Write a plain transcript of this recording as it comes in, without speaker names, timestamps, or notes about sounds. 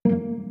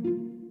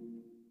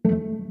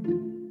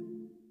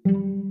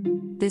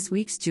This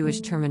week's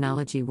Jewish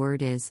terminology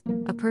word is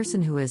a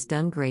person who has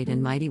done great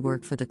and mighty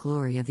work for the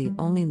glory of the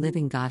only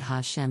living God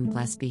Hashem,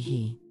 blessed be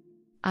He.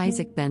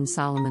 Isaac ben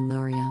Solomon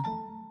Luria.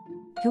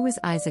 Who is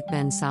Isaac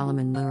ben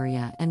Solomon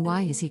Luria, and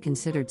why is he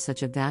considered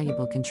such a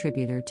valuable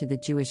contributor to the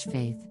Jewish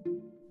faith?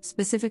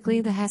 Specifically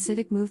the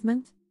Hasidic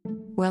movement?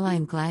 Well, I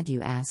am glad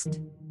you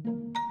asked.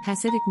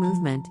 Hasidic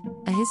movement,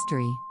 a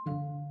history.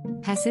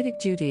 Hasidic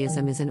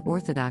Judaism is an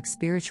orthodox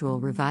spiritual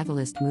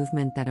revivalist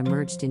movement that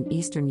emerged in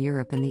Eastern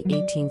Europe in the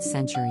 18th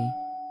century.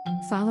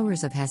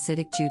 Followers of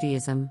Hasidic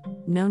Judaism,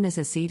 known as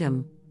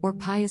Hasidim, or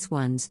pious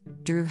ones,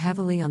 drew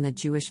heavily on the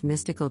Jewish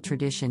mystical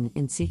tradition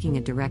in seeking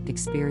a direct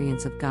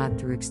experience of God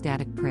through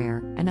ecstatic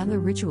prayer and other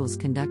rituals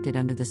conducted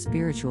under the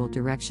spiritual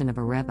direction of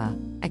a Rebbe,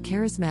 a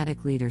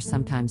charismatic leader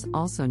sometimes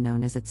also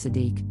known as a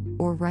tzaddik,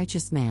 or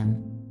righteous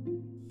man.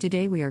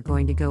 Today we are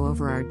going to go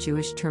over our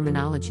Jewish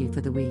terminology for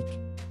the week.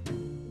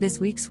 This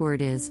week's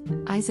word is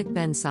Isaac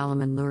ben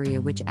Solomon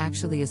Luria, which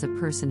actually is a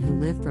person who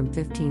lived from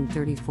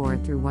 1534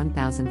 through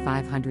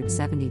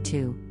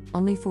 1572,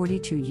 only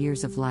 42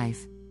 years of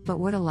life, but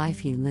what a life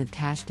he lived.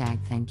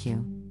 #thank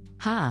you.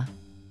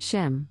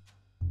 Shem.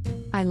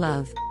 I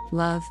love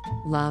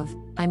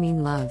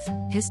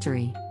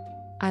history.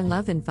 I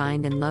love and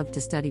find and love to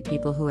study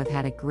people who have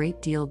had a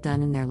great deal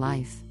done in their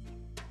life.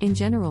 In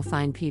general,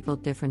 find people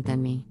different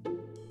than me.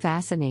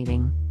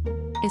 Fascinating.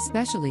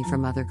 Especially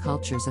from other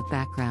cultures of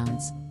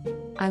backgrounds.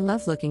 I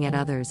love looking at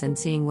others and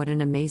seeing what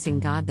an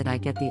amazing God that I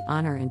get the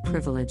honor and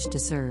privilege to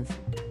serve.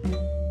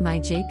 My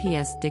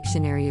JPS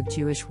Dictionary of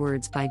Jewish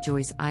Words by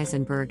Joyce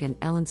Eisenberg and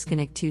Ellen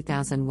Skinnick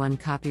 2001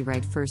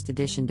 copyright first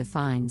edition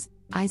defines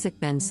Isaac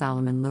ben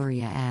Solomon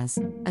Luria as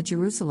a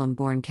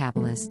Jerusalem-born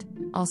Kabbalist,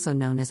 also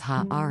known as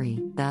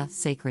Ha-Ari, the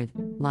sacred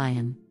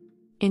lion.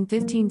 In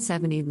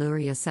 1570,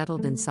 Luria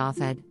settled in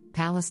Safed,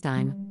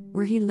 Palestine,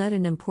 where he led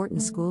an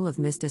important school of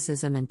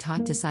mysticism and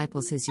taught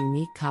disciples his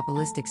unique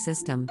Kabbalistic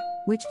system,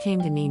 which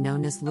came to be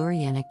known as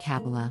Lurianic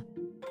Kabbalah.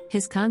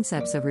 His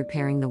concepts of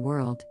repairing the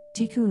world,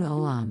 tikkun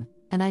olam,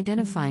 and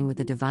identifying with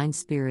the divine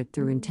spirit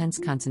through intense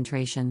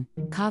concentration,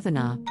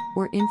 kavanah,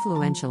 were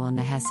influential on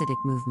the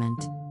Hasidic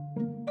movement.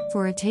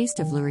 For a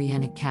taste of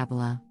Lurianic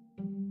Kabbalah,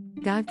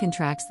 God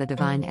contracts the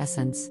divine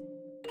essence.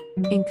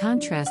 In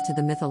contrast to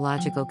the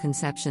mythological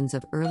conceptions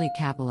of early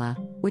Kabbalah,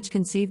 which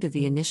conceived of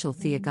the initial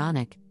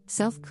theogonic,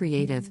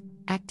 self-creative,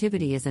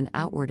 activity as an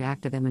outward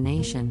act of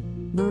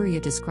emanation, Luria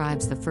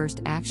describes the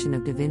first action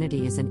of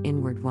divinity as an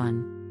inward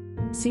one.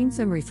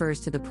 Seemsum refers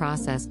to the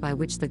process by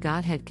which the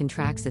Godhead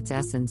contracts its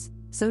essence,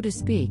 so to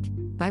speak,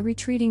 by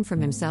retreating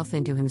from himself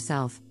into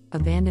himself,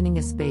 abandoning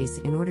a space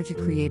in order to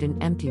create an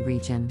empty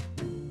region.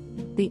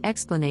 The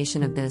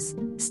explanation of this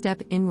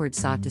step inward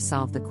sought to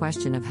solve the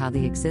question of how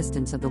the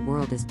existence of the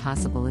world is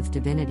possible if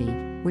divinity,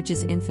 which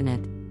is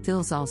infinite,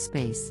 fills all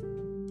space.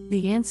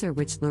 The answer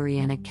which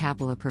Lurianic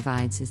Kabbalah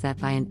provides is that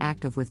by an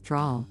act of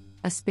withdrawal,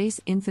 a space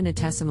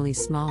infinitesimally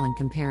small in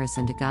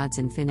comparison to God's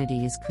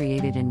infinity is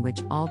created in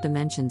which all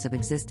dimensions of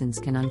existence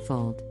can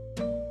unfold.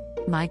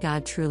 My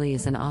God truly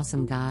is an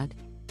awesome God.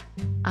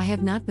 I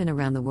have not been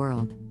around the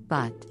world,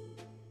 but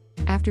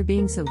after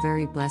being so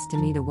very blessed to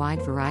meet a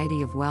wide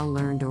variety of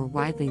well-learned or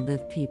widely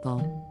lived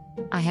people,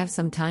 I have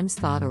sometimes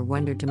thought or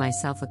wondered to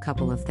myself a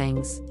couple of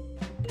things.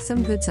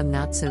 Some good, some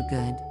not so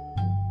good.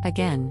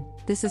 Again,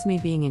 this is me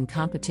being in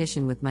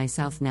competition with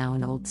myself now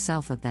and old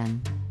self of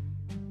then.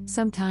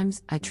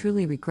 Sometimes, I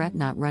truly regret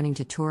not running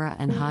to Torah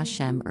and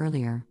Hashem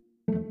earlier.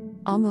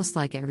 Almost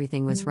like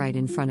everything was right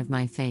in front of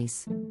my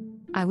face.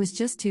 I was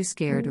just too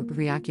scared or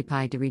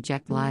preoccupied to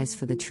reject lies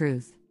for the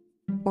truth.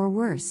 Or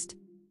worst.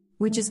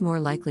 Which is more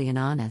likely and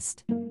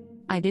honest.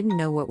 I didn't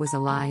know what was a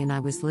lie, and I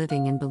was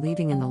living and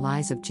believing in the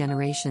lies of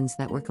generations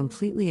that were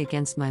completely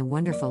against my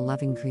wonderful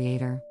loving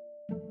Creator.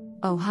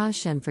 Oh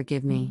Hashem,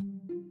 forgive me.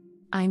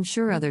 I am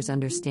sure others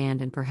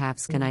understand and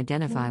perhaps can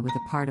identify with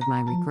a part of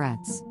my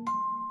regrets.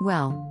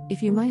 Well,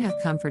 if you might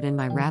have comfort in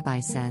my rabbi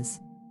says,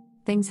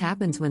 things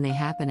happens when they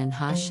happen and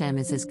Hashem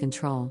is his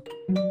control.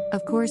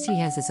 Of course he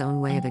has his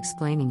own way of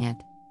explaining it,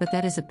 but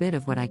that is a bit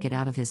of what I get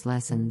out of his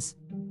lessons.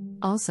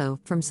 Also,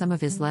 from some of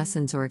his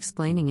lessons or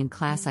explaining in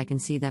class I can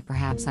see that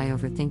perhaps I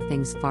overthink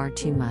things far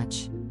too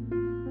much.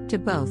 To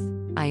both,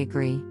 I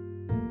agree.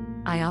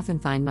 I often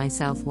find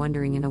myself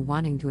wondering in a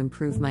wanting to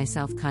improve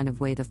myself kind of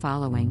way the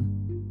following.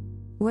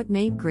 What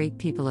made great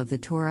people of the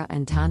Torah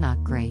and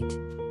Tanakh great?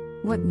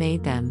 What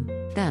made them?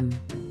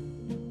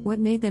 What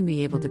made them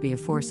be able to be a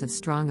force of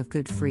strong of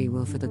good free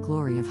will for the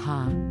glory of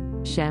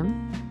Hashem?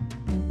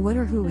 What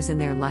or who was in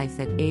their life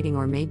that aiding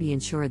or maybe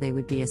ensure they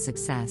would be a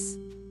success?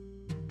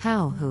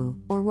 How, who,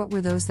 or what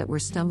were those that were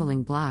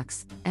stumbling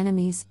blocks,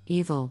 enemies,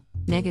 evil,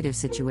 negative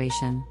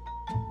situation?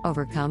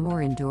 Overcome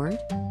or endured?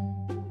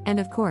 And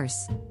of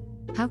course,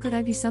 how could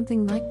I be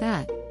something like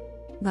that?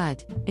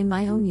 But, in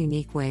my own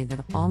unique way,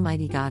 that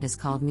Almighty God has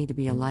called me to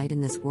be a light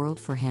in this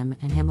world for Him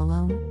and Him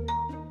alone?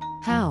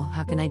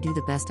 How can I do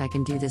the best I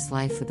can do this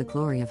life for the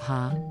glory of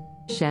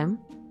Hashem?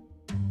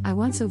 I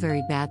want so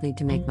very badly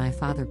to make my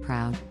Father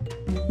proud.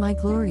 My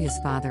glorious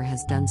Father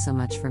has done so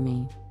much for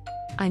me.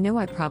 I know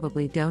I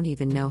probably don't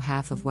even know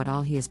half of what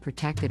all he has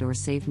protected or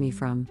saved me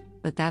from,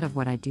 but that of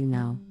what I do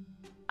know,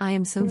 I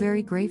am so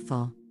very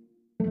grateful.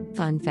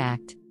 Fun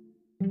fact.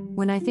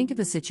 When I think of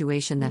a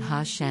situation that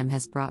Hashem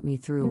has brought me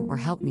through or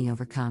helped me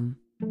overcome,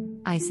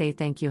 I say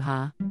thank you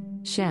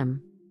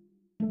Hashem.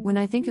 When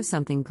I think of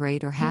something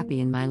great or happy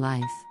in my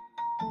life,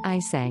 I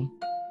say,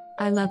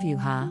 I love you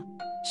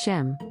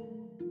Hashem.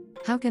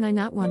 How can I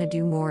not want to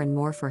do more and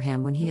more for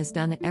him when he has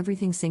done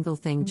everything single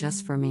thing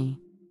just for me?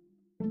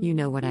 You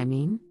know what I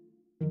mean?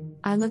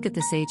 I look at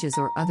the sages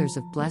or others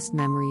of blessed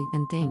memory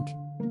and think,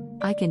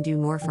 I can do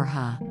more for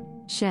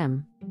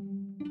Hashem.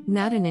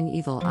 Not in an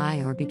evil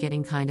eye or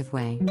begetting kind of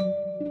way.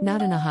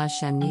 Not in a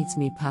Hashem needs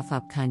me puff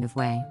up kind of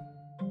way.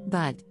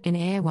 But, in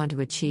a I want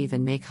to achieve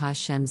and make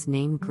Hashem's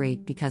name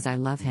great because I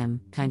love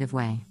him kind of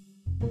way.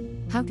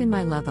 How can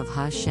my love of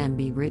Hashem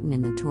be written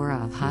in the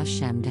Torah of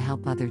Hashem to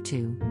help other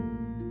too?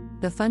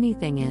 The funny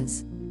thing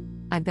is,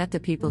 I bet the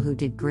people who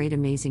did great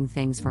amazing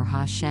things for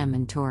Hashem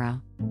and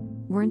Torah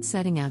weren't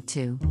setting out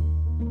to.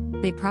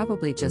 They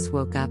probably just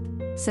woke up,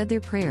 said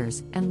their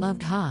prayers, and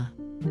loved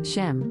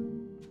Hashem.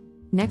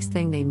 Next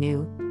thing they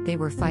knew, they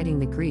were fighting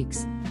the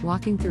Greeks,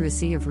 walking through a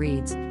sea of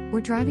reeds,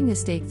 or driving a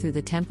stake through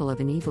the temple of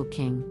an evil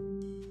king.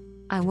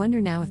 I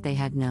wonder now if they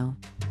had no.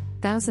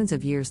 Thousands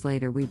of years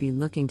later we'd be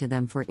looking to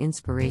them for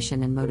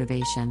inspiration and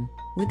motivation.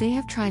 Would they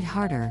have tried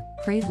harder,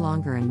 prayed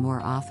longer and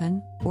more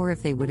often, or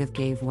if they would have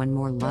gave one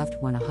more loved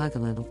one a hug a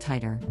little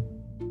tighter?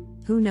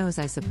 Who knows,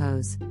 I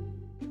suppose.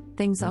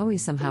 Things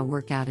always somehow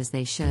work out as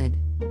they should.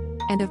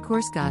 And of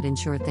course God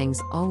ensure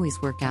things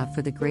always work out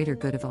for the greater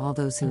good of all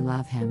those who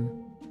love him.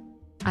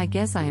 I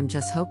guess I am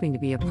just hoping to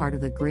be a part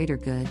of the greater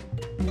good.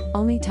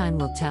 Only time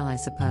will tell, I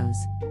suppose.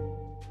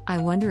 I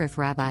wonder if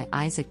Rabbi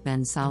Isaac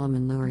ben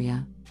Solomon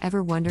Luria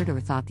ever wondered or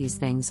thought these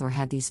things or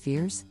had these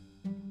fears?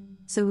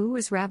 So who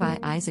was Rabbi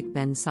Isaac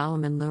ben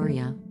Solomon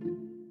Luria?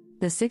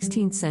 The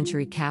 16th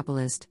century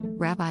Kabbalist,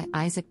 Rabbi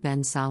Isaac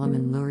ben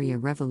Solomon Luria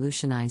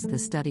revolutionized the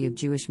study of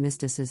Jewish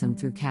mysticism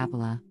through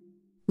Kabbalah.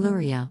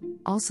 Luria,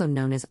 also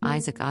known as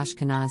Isaac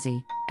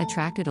Ashkenazi,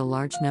 attracted a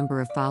large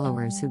number of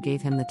followers who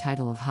gave him the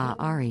title of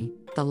Ha'ari,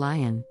 the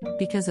lion,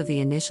 because of the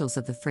initials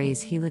of the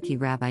phrase Hilaki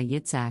Rabbi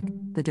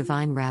Yitzhak, the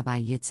divine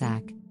Rabbi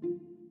Yitzhak.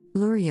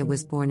 Luria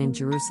was born in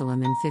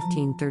Jerusalem in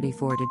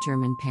 1534 to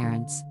German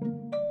parents.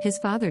 His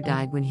father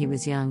died when he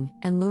was young,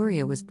 and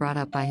Luria was brought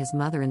up by his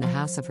mother in the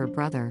house of her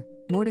brother,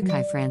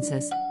 Mordecai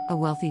Francis, a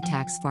wealthy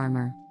tax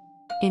farmer.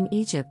 In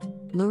Egypt,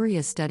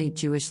 Luria studied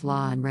Jewish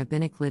law and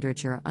rabbinic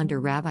literature under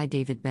Rabbi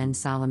David ben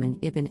Solomon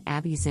ibn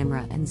Abi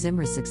Zimra and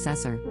Zimra's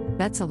successor,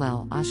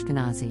 Betzalel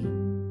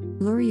Ashkenazi.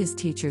 Luria's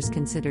teachers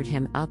considered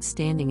him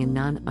outstanding in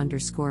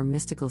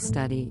non-mystical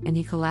study, and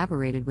he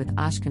collaborated with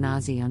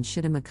Ashkenazi on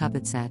Shita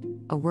Mekubetzet,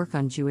 a work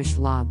on Jewish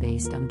law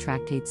based on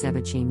Tractate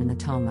Zevachim in the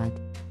Talmud.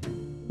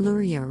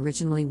 Luria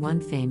originally won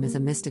fame as a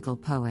mystical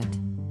poet.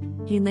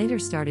 He later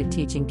started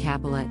teaching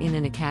Kabbalah in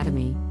an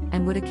academy,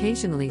 and would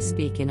occasionally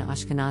speak in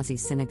Ashkenazi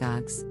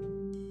synagogues.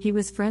 He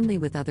was friendly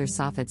with other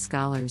Safed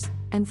scholars,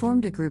 and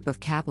formed a group of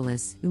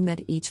Kabbalists who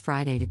met each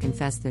Friday to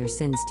confess their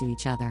sins to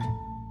each other.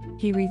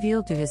 He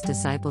revealed to his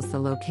disciples the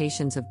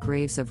locations of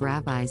graves of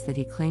rabbis that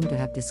he claimed to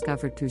have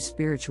discovered through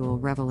spiritual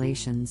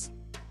revelations.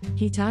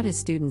 He taught his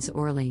students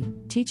orally,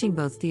 teaching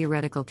both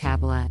theoretical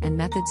Kabbalah and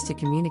methods to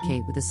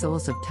communicate with the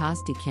souls of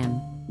Tzaddikim,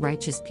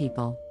 righteous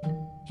people.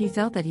 He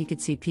felt that he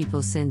could see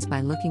people's sins by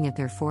looking at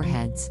their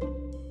foreheads.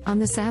 On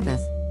the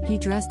Sabbath, he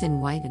dressed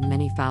in white, and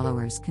many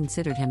followers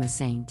considered him a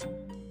saint.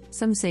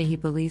 Some say he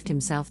believed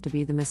himself to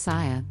be the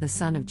Messiah, the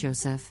son of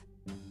Joseph.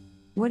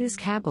 What is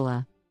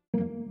Kabbalah?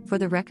 For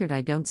the record,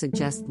 I don't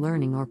suggest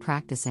learning or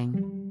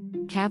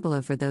practicing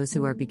Kabbalah for those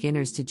who are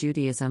beginners to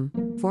Judaism,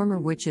 former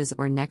witches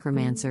or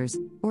necromancers,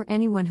 or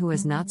anyone who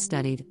has not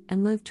studied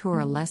and lived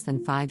Torah less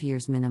than 5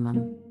 years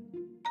minimum.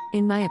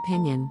 In my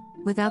opinion,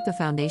 without the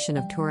foundation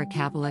of Torah,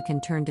 Kabbalah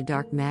can turn to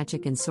dark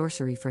magic and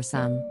sorcery for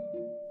some.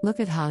 Look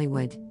at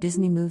Hollywood,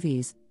 Disney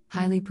movies,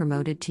 highly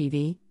promoted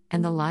TV,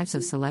 and the lives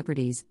of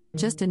celebrities,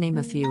 just to name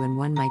a few, and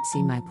one might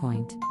see my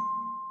point.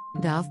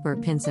 Dovber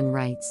Pinson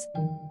writes,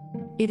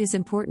 "It is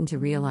important to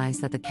realize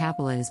that the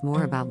Kabbalah is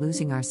more about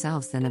losing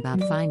ourselves than about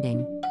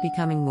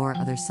becoming more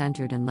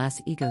other-centered and less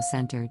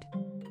ego-centered.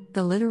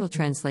 The literal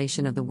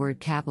translation of the word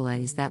Kabbalah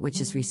is that which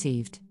is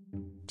received.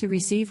 To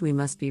receive, we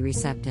must be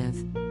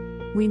receptive.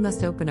 We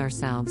must open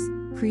ourselves,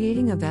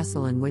 creating a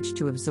vessel in which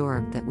to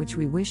absorb that which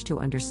we wish to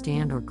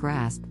understand or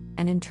grasp,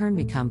 and in turn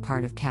become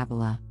part of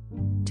Kabbalah.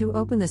 To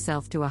open the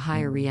self to a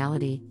higher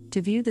reality,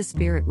 to view the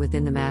spirit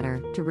within the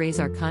matter, to raise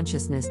our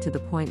consciousness to the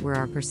point where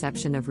our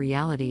perception of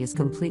reality is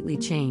completely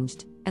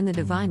changed, and the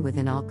divine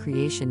within all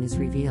creation is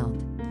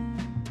revealed."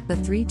 The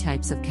 3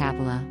 types of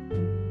Kabbalah.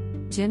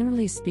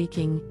 Generally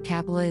speaking,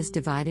 Kabbalah is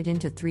divided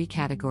into 3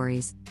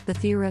 categories: the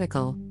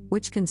theoretical,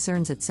 which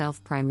concerns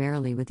itself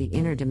primarily with the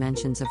inner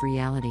dimensions of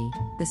reality,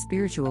 the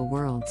spiritual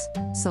worlds,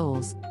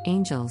 souls,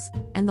 angels,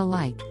 and the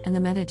like, and the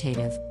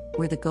meditative,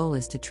 where the goal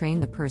is to train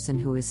the person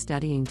who is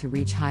studying to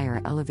reach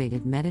higher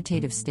elevated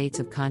meditative states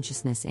of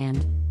consciousness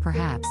and,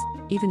 perhaps,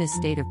 even a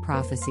state of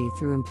prophecy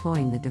through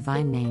employing the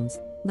divine names,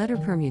 letter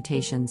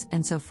permutations,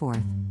 and so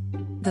forth.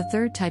 The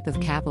third type of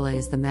Kabbalah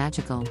is the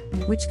magical,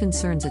 which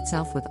concerns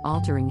itself with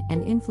altering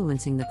and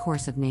influencing the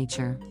course of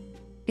nature.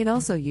 It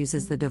also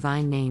uses the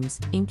divine names,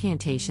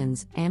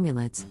 incantations,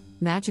 amulets,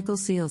 magical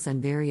seals,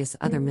 and various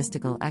other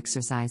mystical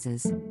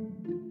exercises.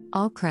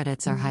 All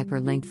credits are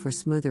hyperlinked for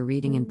smoother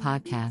reading in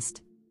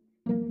podcast.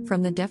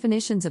 From the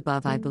definitions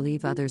above, I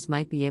believe others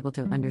might be able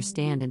to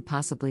understand and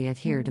possibly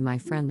adhere to my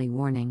friendly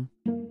warning.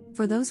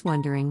 For those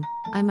wondering,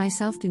 I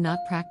myself do not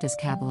practice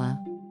Kabbalah.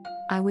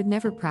 I would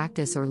never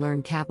practice or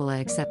learn Kabbalah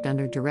except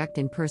under direct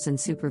in-person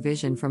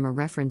supervision from a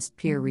referenced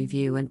peer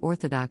review and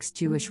Orthodox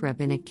Jewish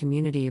rabbinic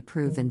community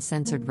approved and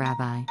censored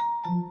rabbi.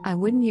 I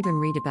wouldn't even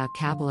read about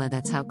Kabbalah,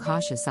 that's how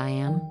cautious I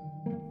am.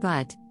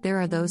 But,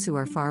 there are those who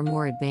are far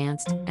more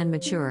advanced, and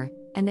mature,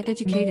 and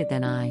educated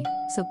than I,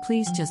 so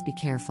please just be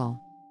careful.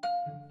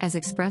 As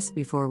expressed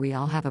before, we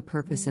all have a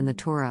purpose in the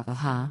Torah of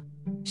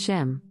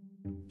Shem.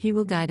 He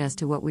will guide us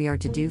to what we are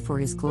to do for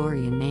His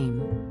glory and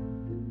name.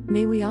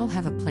 May we all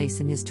have a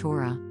place in His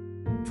Torah.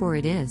 For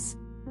it is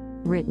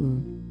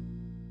written.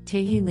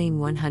 Tehillim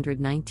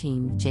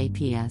 119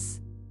 JPS.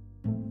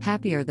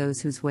 Happy are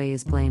those whose way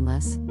is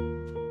blameless,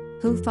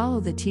 who follow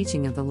the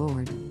teaching of the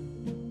Lord.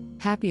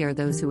 Happy are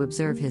those who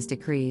observe His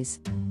decrees,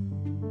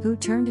 who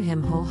turn to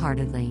Him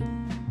wholeheartedly.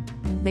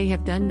 They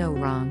have done no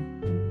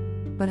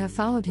wrong, but have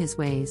followed His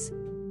ways.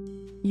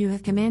 You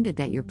have commanded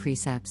that your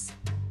precepts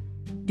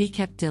be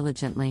kept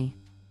diligently.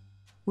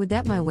 Would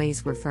that my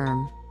ways were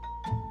firm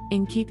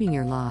in keeping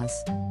your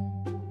laws.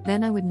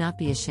 Then I would not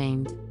be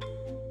ashamed.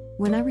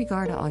 When I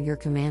regard all your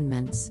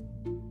commandments,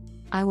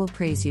 I will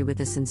praise you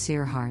with a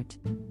sincere heart.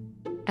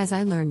 As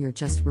I learn your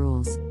just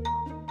rules,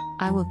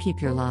 I will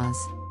keep your laws.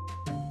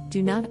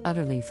 Do not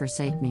utterly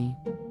forsake me.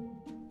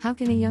 How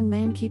can a young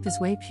man keep his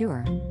way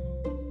pure?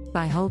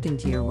 By holding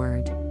to your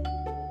word.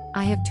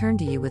 I have turned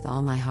to you with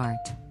all my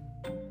heart.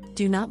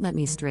 Do not let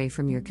me stray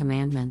from your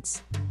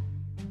commandments.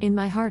 In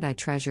my heart I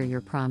treasure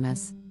your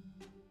promise.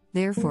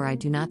 Therefore I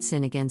do not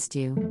sin against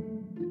you.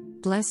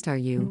 Blessed are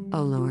you,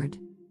 O Lord.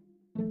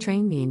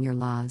 Train me in your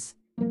laws.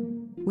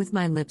 With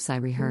my lips I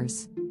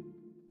rehearse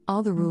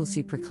all the rules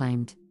you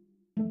proclaimed.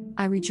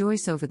 I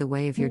rejoice over the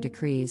way of your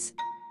decrees.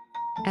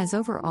 As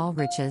over all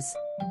riches,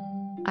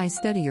 I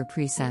study your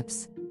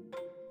precepts.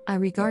 I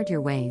regard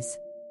your ways.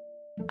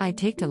 I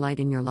take delight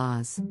in your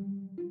laws.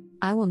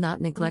 I will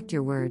not neglect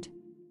your word.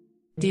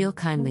 Deal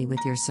kindly with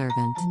your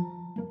servant,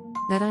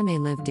 that I may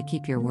live to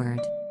keep your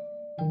word.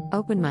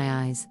 Open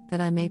my eyes,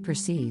 that I may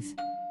perceive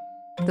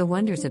the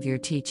wonders of your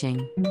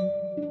teaching.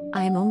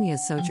 I am only a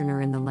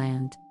sojourner in the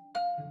land.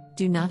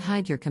 Do not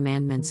hide your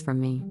commandments from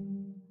me.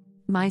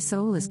 My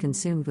soul is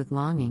consumed with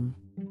longing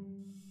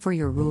for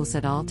your rules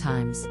at all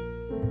times.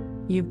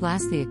 You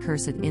blast the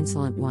accursed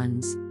insolent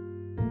ones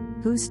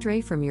who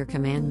stray from your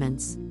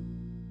commandments.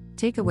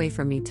 Take away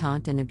from me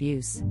taunt and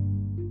abuse,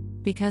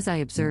 because I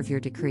observe your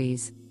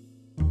decrees.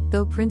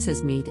 Though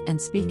princes meet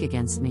and speak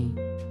against me,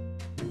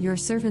 your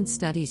servant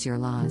studies your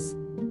laws.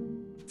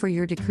 For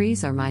your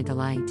decrees are my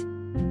delight,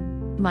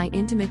 my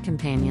intimate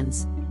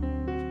companions.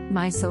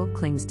 My soul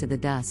clings to the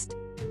dust.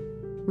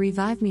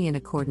 Revive me in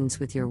accordance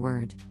with your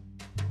word.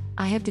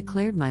 I have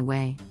declared my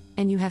way,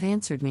 and you have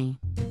answered me.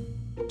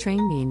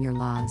 Train me in your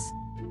laws.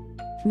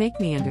 Make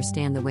me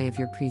understand the way of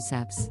your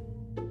precepts,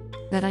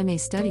 that I may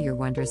study your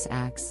wondrous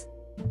acts.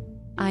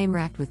 I am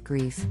racked with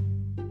grief.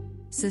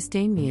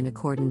 Sustain me in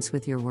accordance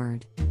with your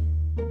word.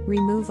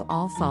 Remove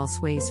all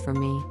false ways from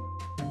me.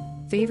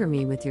 Favor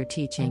me with your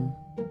teaching.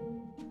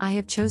 I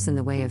have chosen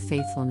the way of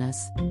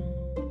faithfulness.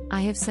 I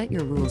have set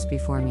your rules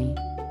before me.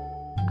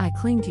 I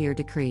cling to your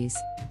decrees.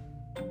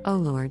 O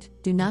Lord,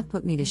 do not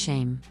put me to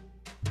shame.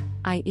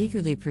 I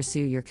eagerly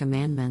pursue your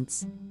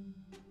commandments,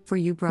 for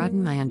you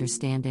broaden my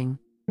understanding.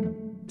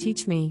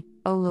 Teach me,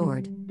 O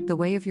Lord, the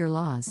way of your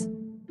laws.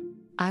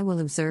 I will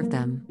observe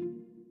them.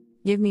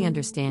 Give me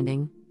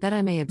understanding, that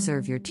I may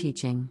observe your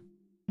teaching,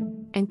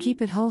 and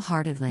keep it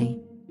wholeheartedly.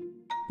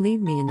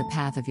 Lead me in the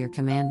path of your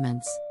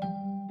commandments,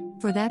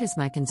 for that is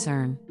my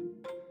concern.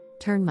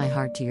 Turn my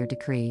heart to your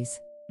decrees,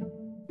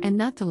 and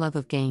not to love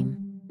of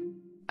gain.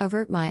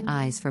 Avert my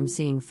eyes from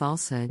seeing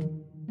falsehood.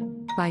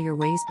 By your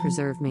ways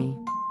preserve me.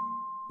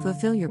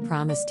 Fulfill your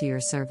promise to your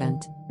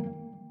servant,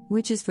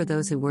 which is for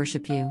those who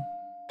worship you.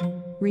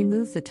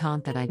 Remove the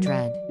taunt that I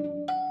dread,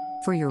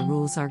 for your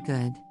rules are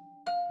good.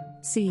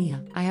 See,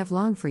 I have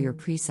longed for your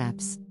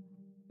precepts.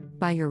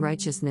 By your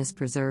righteousness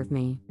preserve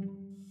me.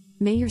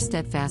 May your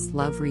steadfast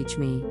love reach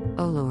me,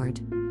 O Lord.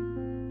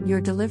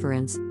 Your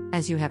deliverance,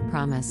 as you have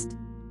promised.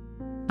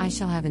 I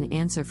shall have an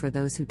answer for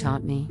those who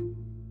taunt me,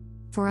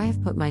 for I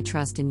have put my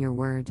trust in your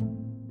word.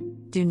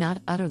 Do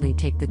not utterly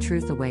take the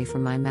truth away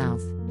from my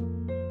mouth,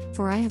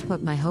 for I have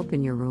put my hope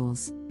in your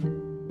rules.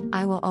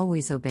 I will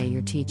always obey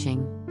your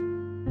teaching.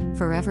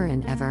 Forever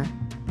and ever,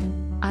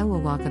 I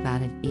will walk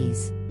about at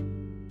ease,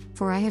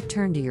 for I have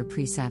turned to your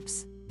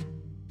precepts.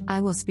 I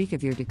will speak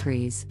of your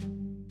decrees,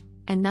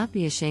 and not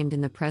be ashamed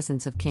in the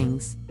presence of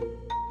kings.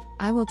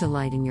 I will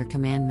delight in your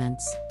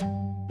commandments,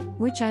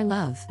 which I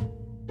love.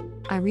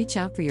 I reach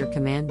out for your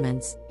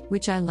commandments,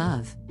 which I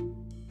love.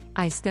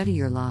 I study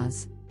your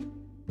laws.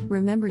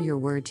 Remember your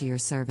word to your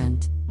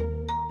servant,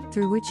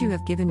 through which you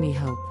have given me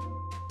hope.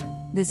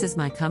 This is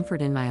my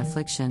comfort in my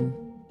affliction,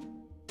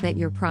 that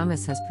your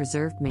promise has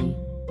preserved me.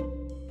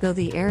 Though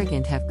the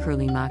arrogant have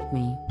cruelly mocked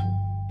me,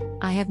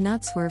 I have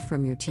not swerved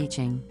from your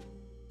teaching.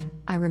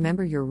 I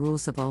remember your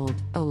rules of old,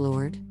 O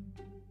Lord,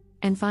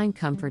 and find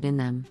comfort in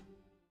them.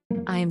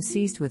 I am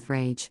seized with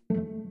rage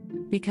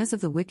because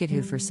of the wicked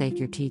who forsake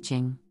your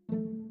teaching.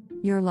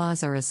 Your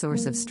laws are a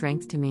source of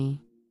strength to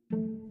me,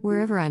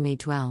 wherever I may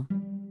dwell.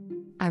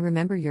 I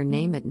remember your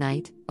name at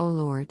night, O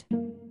Lord,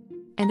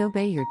 and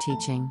obey your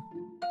teaching.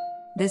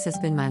 This has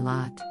been my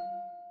lot,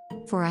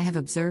 for I have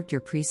observed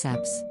your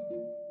precepts.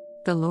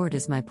 The Lord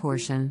is my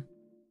portion.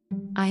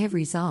 I have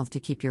resolved to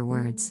keep your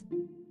words.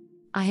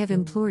 I have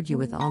implored you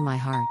with all my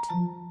heart.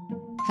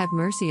 Have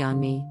mercy on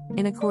me,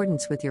 in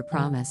accordance with your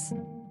promise.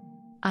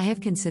 I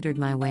have considered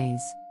my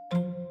ways,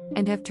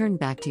 and have turned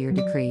back to your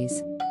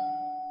decrees.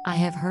 I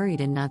have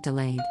hurried and not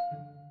delayed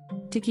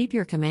to keep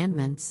your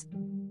commandments.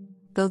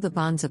 Though the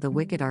bonds of the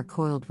wicked are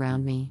coiled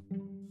round me,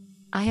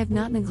 I have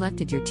not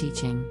neglected your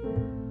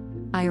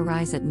teaching. I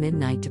arise at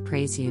midnight to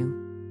praise you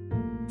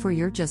for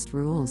your just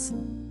rules.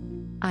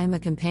 I am a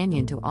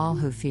companion to all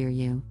who fear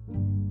you,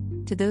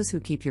 to those who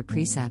keep your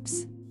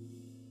precepts.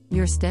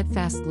 Your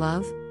steadfast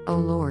love, O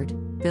Lord,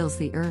 fills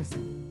the earth.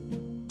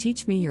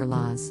 Teach me your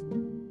laws.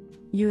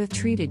 You have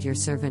treated your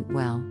servant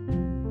well.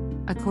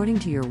 According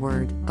to your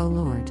word, O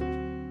Lord,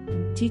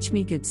 teach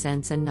me good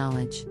sense and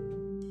knowledge,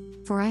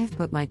 for I have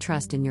put my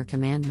trust in your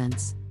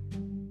commandments.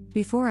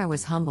 Before I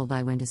was humbled,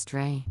 I went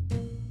astray,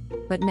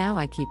 but now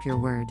I keep your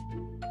word.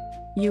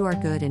 You are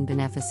good and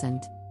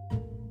beneficent.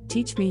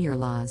 Teach me your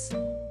laws.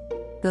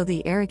 Though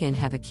the arrogant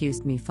have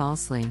accused me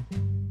falsely,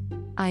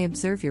 I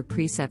observe your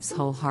precepts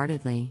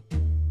wholeheartedly.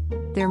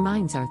 Their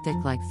minds are thick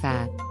like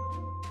fat.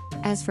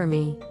 As for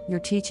me, your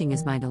teaching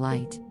is my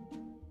delight.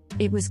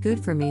 It was good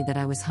for me that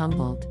I was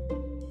humbled,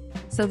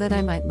 so that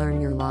I might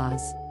learn your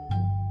laws.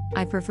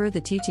 I prefer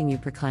the teaching you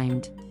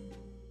proclaimed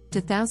to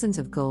thousands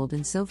of gold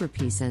and silver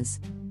pieces.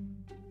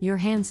 Your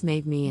hands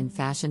made me and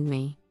fashioned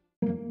me.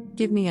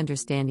 Give me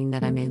understanding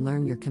that I may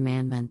learn your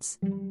commandments.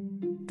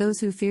 Those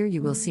who fear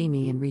you will see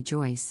me and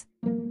rejoice,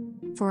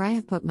 for I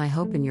have put my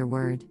hope in your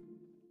word.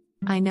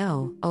 I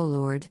know, O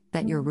Lord,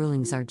 that your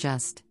rulings are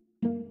just.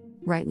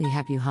 Rightly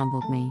have you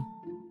humbled me.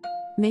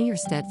 May your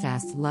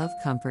steadfast love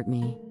comfort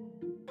me,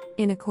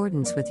 in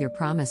accordance with your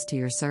promise to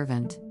your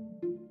servant.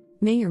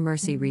 May your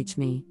mercy reach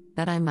me,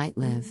 that I might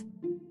live,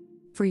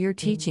 for your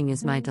teaching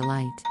is my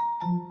delight.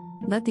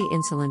 Let the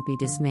insolent be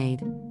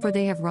dismayed, for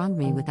they have wronged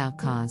me without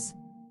cause.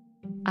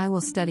 I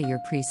will study your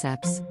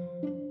precepts.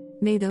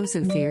 May those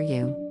who fear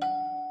you,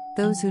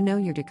 those who know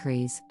your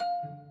decrees,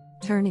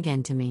 turn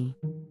again to me.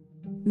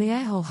 May I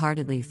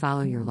wholeheartedly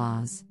follow your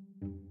laws,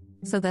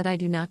 so that I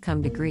do not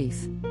come to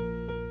grief.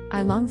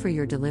 I long for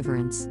your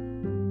deliverance.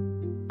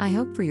 I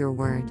hope for your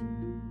word.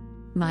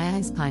 My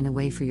eyes pine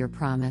away for your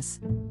promise.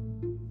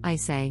 I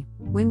say,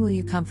 when will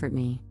you comfort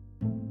me?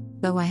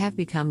 Though I have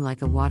become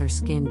like a water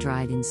skin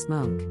dried in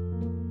smoke,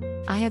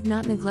 I have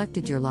not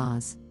neglected your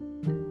laws.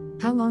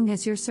 How long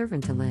has your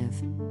servant to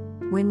live?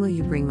 When will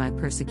you bring my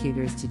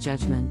persecutors to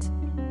judgment?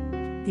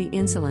 The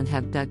insolent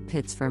have dug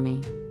pits for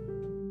me,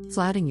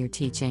 flouting your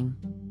teaching.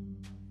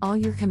 All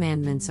your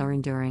commandments are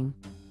enduring.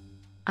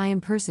 I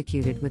am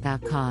persecuted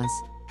without cause.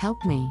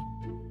 Help me.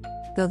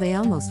 Though they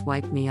almost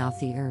wiped me off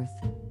the earth,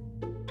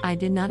 I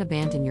did not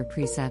abandon your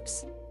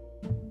precepts.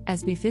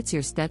 As befits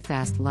your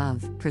steadfast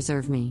love,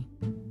 preserve me,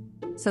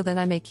 so that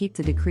I may keep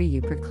the decree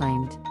you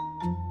proclaimed.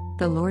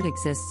 The Lord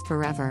exists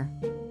forever.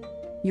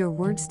 Your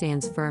word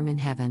stands firm in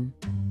heaven.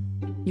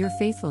 Your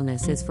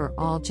faithfulness is for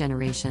all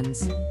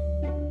generations.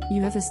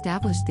 You have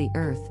established the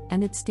earth,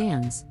 and it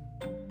stands.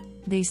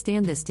 They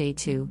stand this day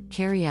to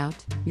carry out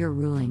your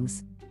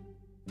rulings.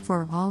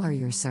 For all are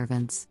your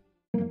servants.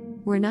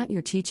 Were not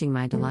your teaching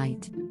my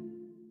delight,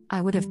 I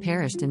would have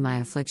perished in my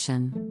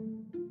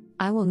affliction.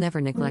 I will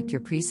never neglect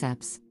your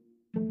precepts,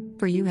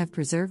 for you have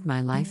preserved my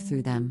life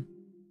through them.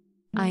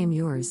 I am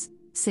yours,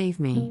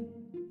 save me,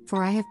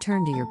 for I have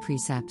turned to your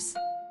precepts.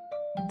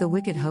 The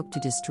wicked hope to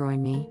destroy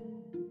me,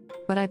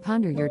 but I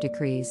ponder your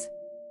decrees.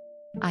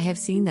 I have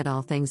seen that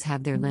all things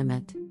have their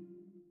limit,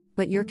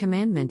 but your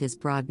commandment is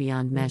broad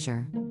beyond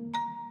measure.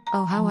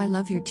 Oh, how I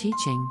love your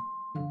teaching!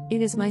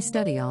 It is my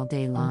study all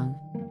day long.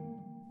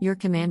 Your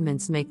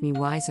commandments make me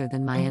wiser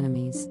than my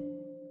enemies.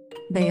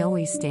 They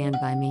always stand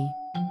by me.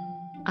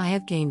 I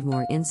have gained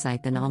more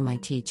insight than all my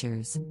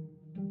teachers,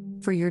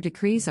 for your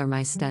decrees are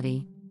my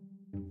study.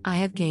 I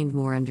have gained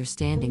more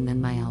understanding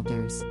than my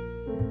elders,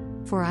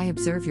 for I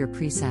observe your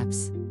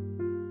precepts.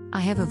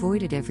 I have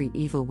avoided every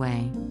evil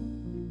way,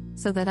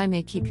 so that I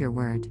may keep your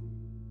word.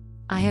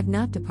 I have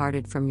not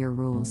departed from your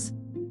rules,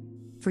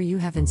 for you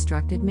have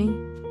instructed me.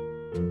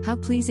 How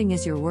pleasing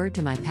is your word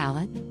to my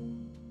palate?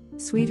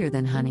 Sweeter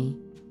than honey.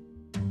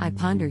 I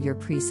ponder your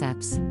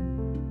precepts.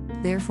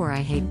 Therefore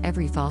I hate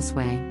every false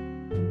way.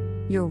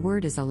 Your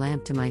word is a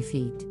lamp to my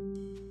feet,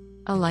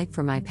 a light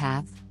for my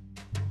path.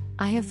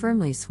 I have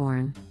firmly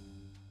sworn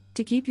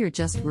to keep your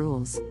just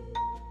rules.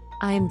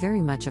 I am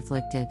very much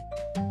afflicted.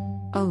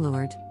 O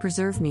Lord,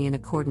 preserve me in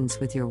accordance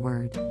with your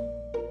word.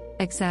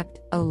 Accept,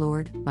 O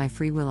Lord, my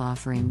freewill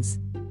offerings.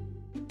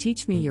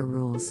 Teach me your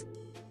rules.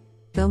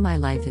 Though my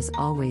life is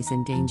always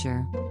in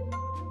danger,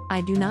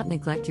 I do not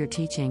neglect your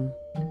teaching.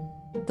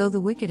 Though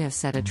the wicked have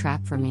set a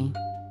trap for me,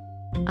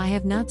 I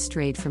have not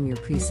strayed from your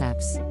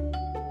precepts.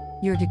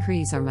 Your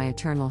decrees are my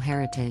eternal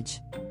heritage.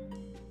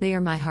 They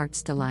are my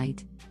heart's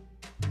delight.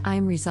 I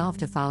am resolved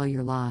to follow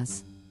your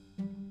laws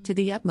to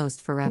the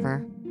utmost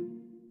forever.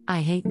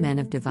 I hate men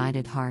of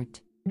divided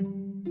heart,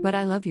 but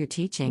I love your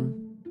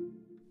teaching.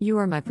 You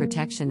are my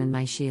protection and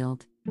my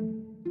shield.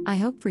 I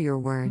hope for your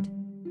word.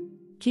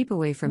 Keep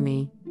away from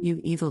me, you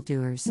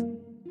evildoers,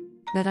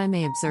 that I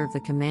may observe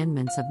the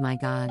commandments of my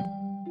God.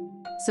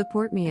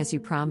 Support me as you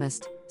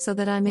promised, so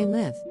that I may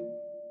live.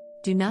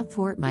 Do not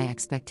thwart my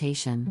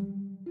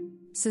expectation.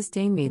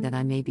 Sustain me that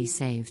I may be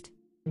saved.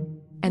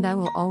 And I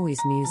will always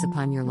muse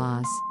upon your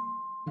laws.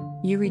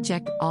 You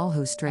reject all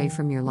who stray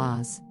from your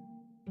laws,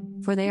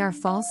 for they are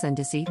false and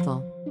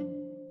deceitful.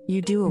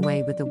 You do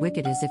away with the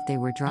wicked as if they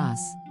were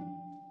dross.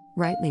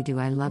 Rightly do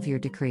I love your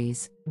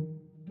decrees.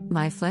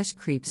 My flesh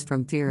creeps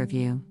from fear of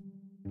you.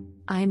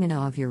 I am in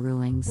awe of your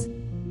rulings.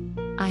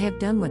 I have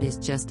done what is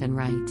just and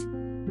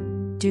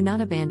right. Do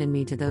not abandon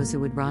me to those who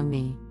would wrong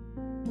me.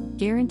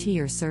 Guarantee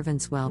your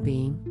servant's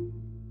well-being.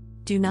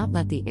 Do not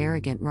let the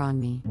arrogant wrong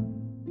me.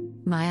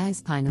 My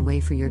eyes pine away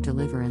for your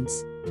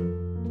deliverance,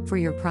 for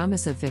your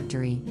promise of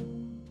victory.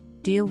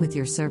 Deal with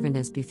your servant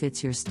as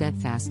befits your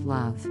steadfast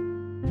love.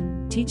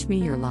 Teach me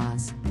your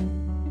laws.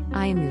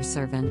 I am your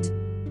servant.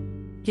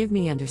 Give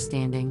me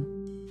understanding,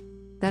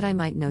 that I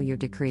might know your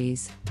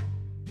decrees.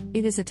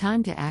 It is a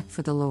time to act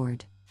for the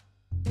Lord,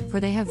 for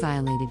they have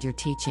violated your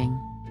teaching.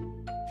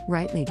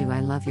 Rightly do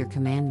I love your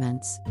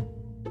commandments,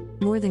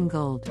 more than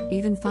gold,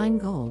 even fine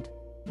gold.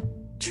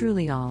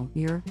 Truly all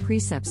your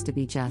precepts to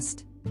be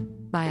just.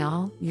 By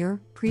all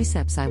your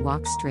precepts I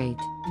walk straight.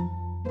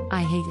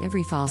 I hate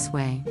every false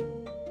way.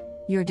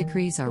 Your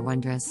decrees are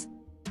wondrous.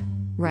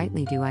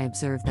 Rightly do I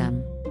observe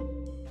them.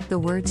 The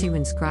words you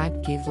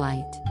inscribed give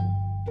light,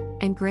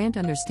 and grant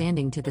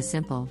understanding to the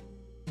simple.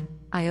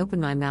 I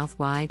open my mouth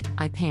wide,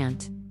 I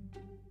pant,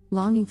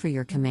 longing for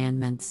your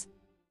commandments.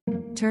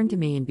 Turn to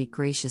me and be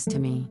gracious to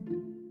me,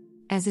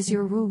 as is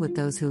your rule with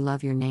those who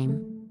love your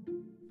name.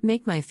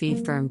 Make my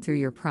feet firm through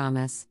your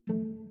promise.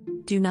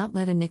 Do not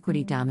let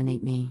iniquity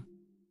dominate me.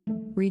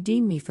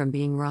 Redeem me from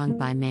being wronged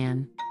by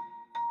man,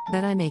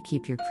 that I may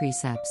keep your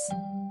precepts.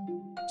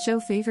 Show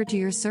favor to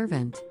your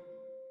servant,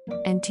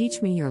 and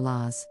teach me your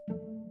laws.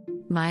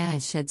 My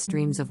eyes shed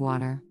streams of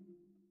water,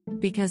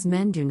 because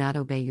men do not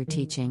obey your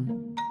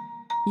teaching.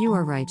 You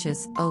are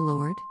righteous, O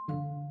Lord.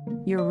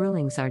 Your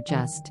rulings are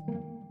just.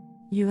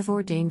 You have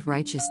ordained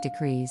righteous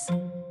decrees.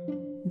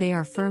 They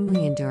are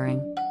firmly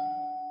enduring.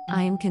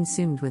 I am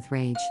consumed with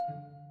rage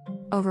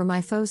over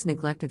my foes'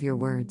 neglect of your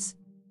words.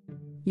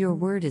 Your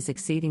word is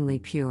exceedingly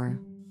pure,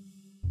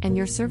 and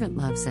your servant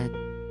loves it.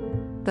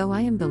 Though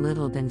I am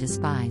belittled and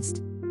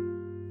despised,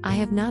 I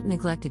have not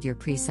neglected your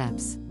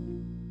precepts.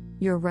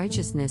 Your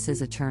righteousness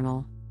is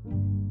eternal.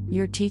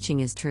 Your teaching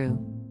is true.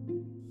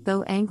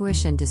 Though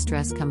anguish and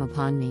distress come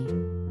upon me,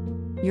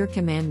 your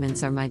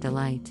commandments are my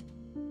delight.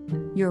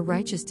 Your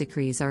righteous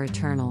decrees are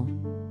eternal.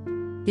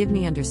 Give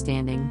me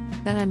understanding,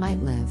 that I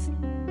might live.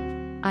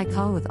 I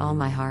call with all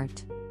my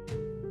heart.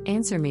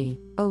 Answer me,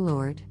 O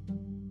Lord,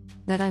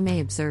 that I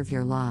may observe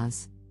your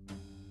laws.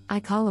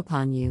 I call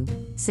upon you,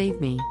 save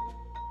me,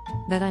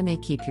 that I may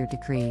keep your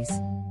decrees.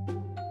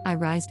 I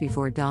rise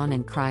before dawn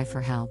and cry for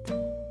help.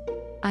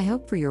 I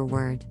hope for your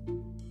word.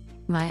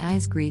 My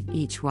eyes greet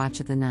each watch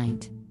of the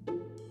night,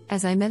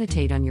 as I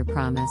meditate on your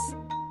promise.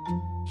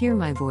 Hear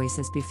my voice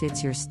as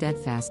befits your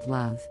steadfast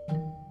love.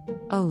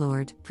 O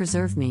Lord,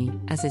 preserve me,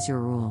 as is your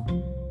rule.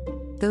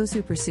 Those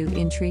who pursue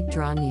intrigue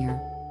draw near.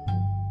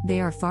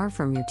 They are far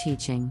from your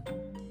teaching.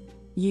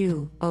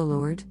 You, O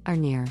Lord, are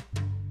near,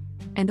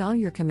 and all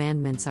your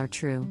commandments are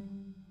true.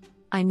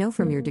 I know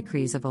from your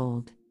decrees of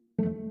old,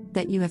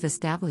 that you have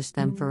established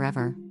them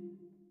forever.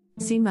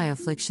 See my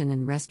affliction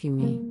and rescue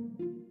me,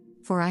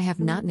 for I have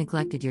not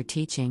neglected your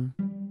teaching.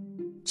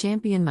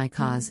 Champion my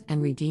cause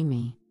and redeem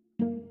me.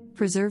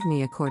 Preserve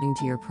me according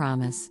to your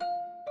promise.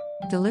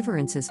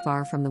 Deliverance is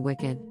far from the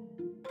wicked,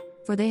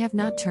 for they have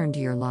not turned to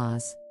your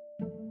laws.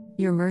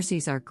 Your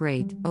mercies are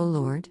great, O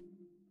Lord.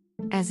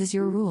 As is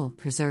your rule,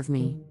 preserve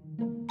me.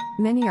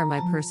 Many are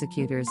my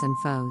persecutors and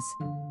foes.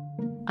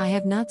 I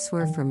have not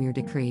swerved from your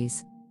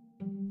decrees.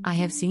 I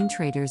have seen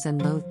traitors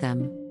and loathed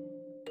them,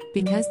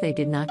 because they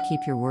did not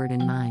keep your word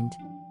in mind.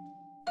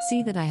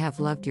 See that I have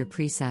loved your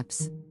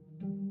precepts.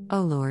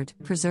 O Lord,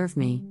 preserve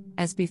me,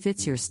 as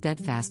befits your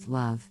steadfast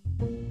love.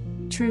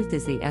 Truth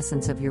is the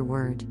essence of your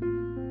word.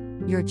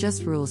 Your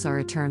just rules are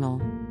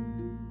eternal.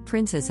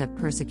 Princes have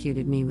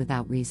persecuted me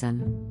without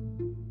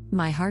reason.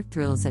 My heart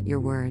thrills at your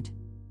word.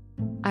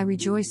 I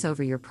rejoice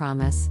over your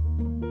promise,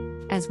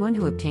 as one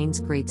who obtains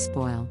great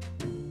spoil.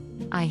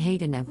 I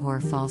hate and abhor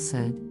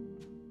falsehood.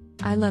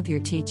 I love your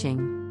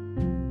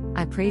teaching.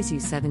 I praise you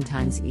 7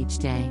 times each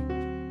day,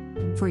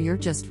 for your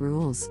just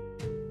rules.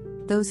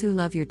 Those who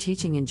love your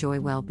teaching enjoy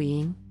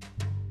well-being.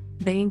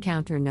 They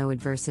encounter no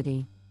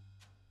adversity.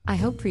 I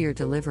hope for your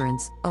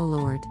deliverance, O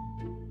Lord.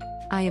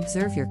 I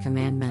observe your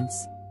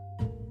commandments.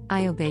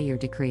 I obey your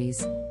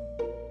decrees,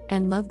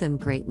 and love them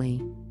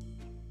greatly.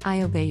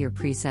 I obey your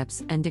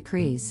precepts and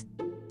decrees.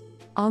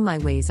 All my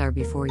ways are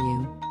before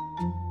you.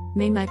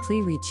 May my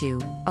plea reach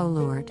you, O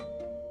Lord.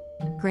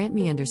 Grant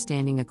me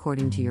understanding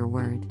according to your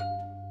word.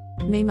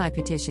 May my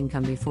petition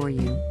come before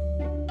you.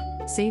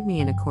 Save me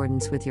in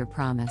accordance with your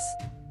promise.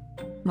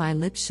 My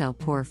lips shall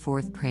pour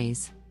forth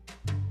praise.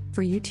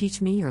 For you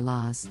teach me your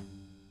laws.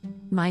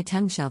 My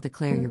tongue shall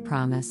declare your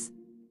promise.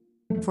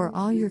 For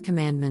all your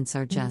commandments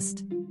are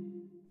just.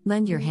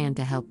 Lend your hand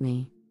to help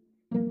me.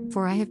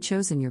 For I have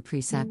chosen your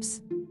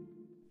precepts.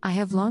 I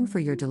have longed for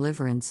your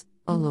deliverance,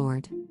 O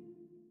Lord.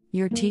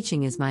 Your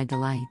teaching is my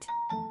delight.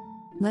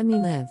 Let me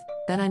live,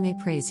 that I may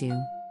praise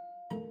you.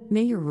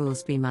 May your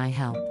rules be my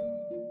help.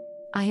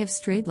 I have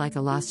strayed like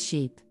a lost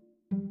sheep.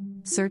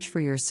 Search for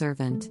your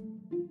servant.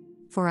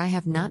 For I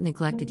have not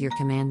neglected your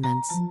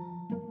commandments.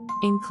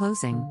 In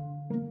closing,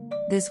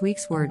 this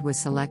week's word was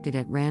selected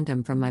at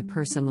random from my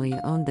personally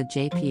owned The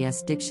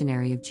JPS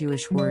Dictionary of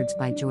Jewish Words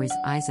by Joyce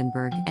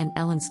Eisenberg and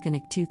Ellen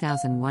Skinnick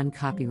 2001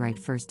 copyright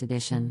first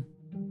edition.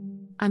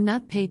 I'm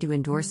not paid to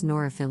endorse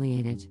nor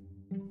affiliated.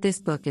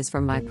 This book is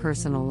from my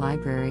personal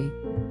library.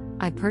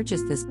 I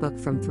purchased this book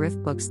from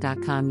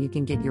thriftbooks.com. You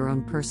can get your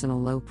own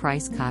personal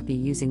low-price copy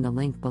using the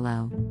link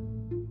below.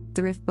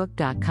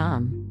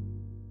 thriftbook.com.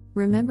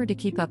 Remember to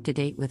keep up to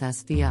date with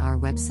us via our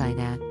website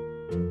at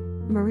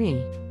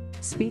Marie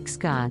Speaks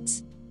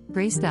God's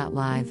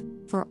Grace.live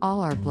for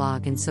all our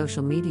blog and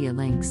social media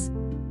links.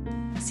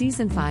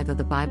 Season 5 of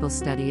the Bible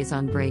study is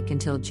on break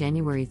until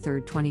January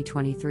 3,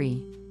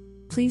 2023.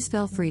 Please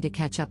feel free to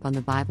catch up on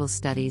the Bible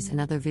studies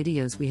and other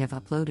videos we have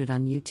uploaded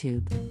on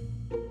YouTube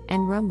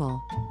and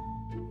Rumble.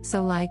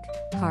 So like,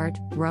 heart,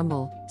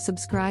 Rumble,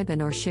 subscribe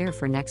and or share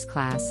for next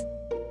class.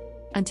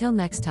 Until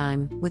next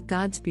time, with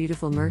God's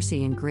beautiful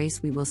mercy and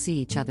grace we will see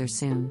each other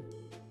soon.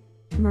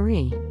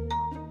 Marie.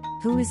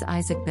 Who is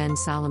Isaac ben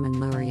Solomon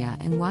Luria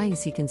and why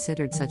is he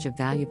considered such a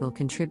valuable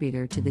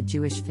contributor to the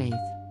Jewish faith?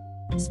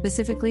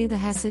 Specifically the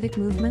Hasidic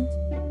movement?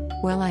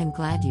 Well, I am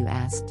glad you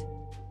asked.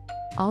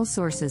 All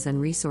sources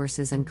and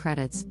resources and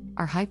credits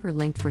are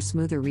hyperlinked for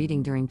smoother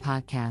reading during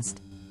podcast.